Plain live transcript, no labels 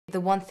The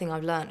one thing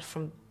I've learned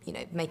from,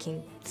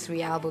 making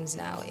 3 albums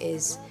now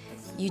is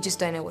you just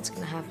don't know what's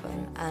going to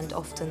happen, and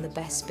often the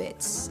best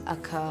bits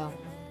occur,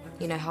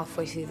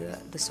 halfway through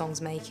the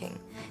song's making.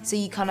 So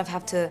you kind of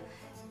have to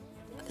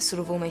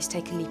sort of almost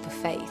take a leap of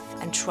faith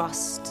and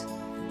trust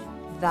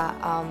that,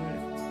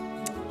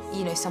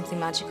 something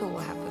magical will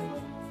happen,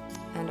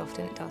 and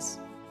often it does.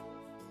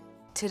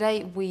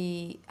 Today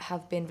we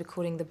have been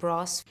recording the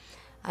brass,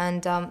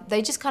 and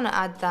they just kind of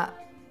add that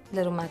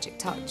little magic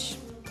touch.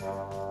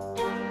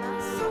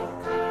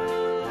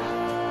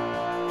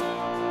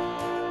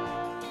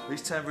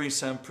 These tambourines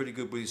sound pretty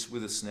good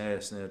with a snare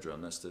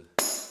drum. That's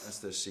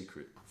their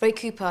secret. Ray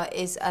Cooper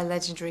is a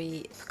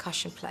legendary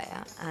percussion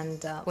player,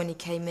 and when he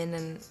came in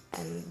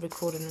and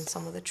recorded on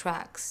some of the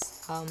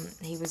tracks,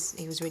 he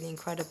was really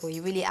incredible.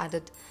 He really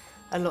added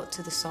a lot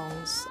to the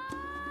songs.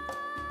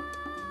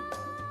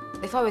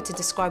 If I were to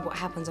describe what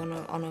happens on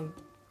a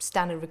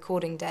standard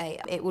recording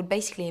day, it would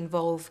basically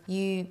involve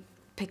you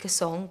pick a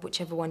song,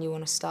 whichever one you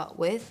want to start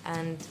with,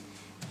 and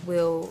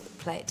we'll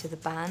play it to the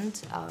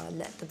band,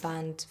 let the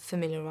band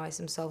familiarise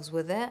themselves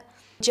with it.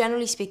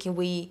 Generally speaking,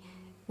 we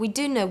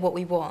do know what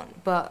we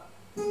want, but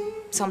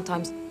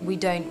sometimes we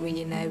don't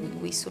really know.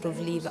 We sort of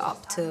leave it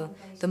up to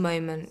the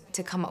moment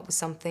to come up with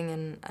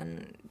something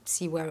and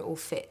see where it all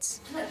fits.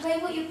 Play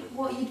what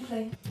you'd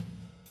play.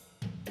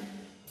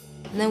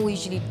 And then we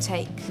usually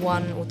take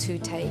 1 or 2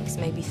 takes,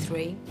 maybe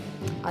 3,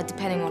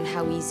 depending on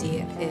how easy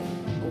it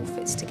all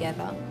fits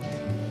together.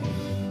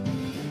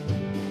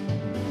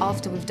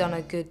 After we've done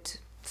a good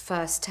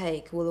first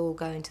take, we'll all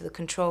go into the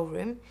control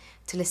room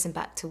to listen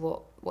back to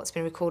what's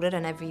been recorded,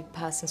 and every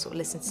person sort of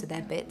listens to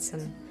their bits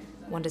and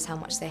wonders how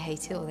much they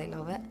hate it or they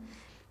love it.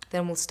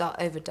 Then we'll start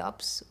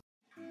overdubs.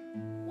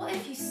 What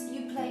if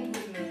you played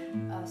with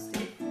me,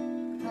 Steve?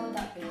 How would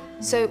that be?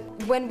 So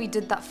when we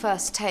did that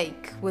first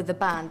take with the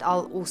band,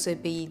 I'll also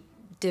be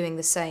doing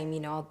the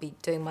same, I'll be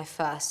doing my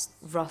first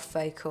rough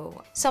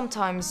vocal.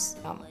 Sometimes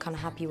I'm kind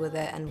of happy with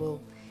it and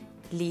we'll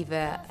leave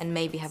it and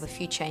maybe have a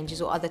few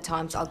changes, or other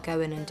times I'll go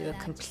in and do a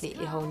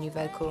completely whole new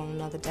vocal on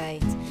another day.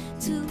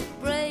 To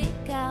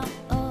break out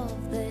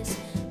of this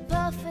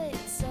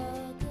perfect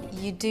circle.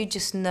 You do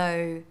just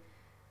know,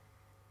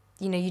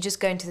 you just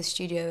go into the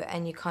studio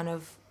and you kind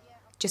of,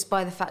 just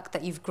by the fact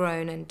that you've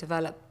grown and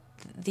developed,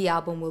 the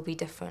album will be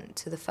different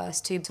to the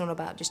first 2. It's not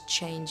about just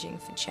changing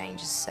for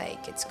change's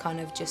sake. It's kind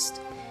of just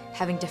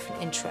having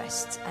different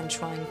interests and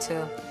trying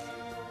to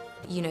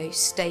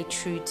stay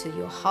true to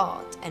your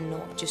heart and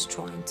not just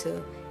trying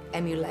to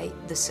emulate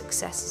the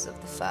successes of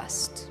the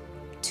first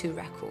 2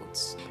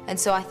 records. And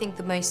so I think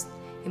the most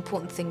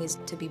important thing is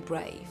to be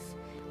brave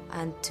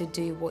and to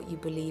do what you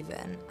believe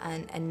in,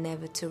 and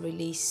never to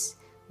release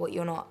what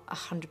you're not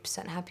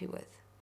 100% happy with.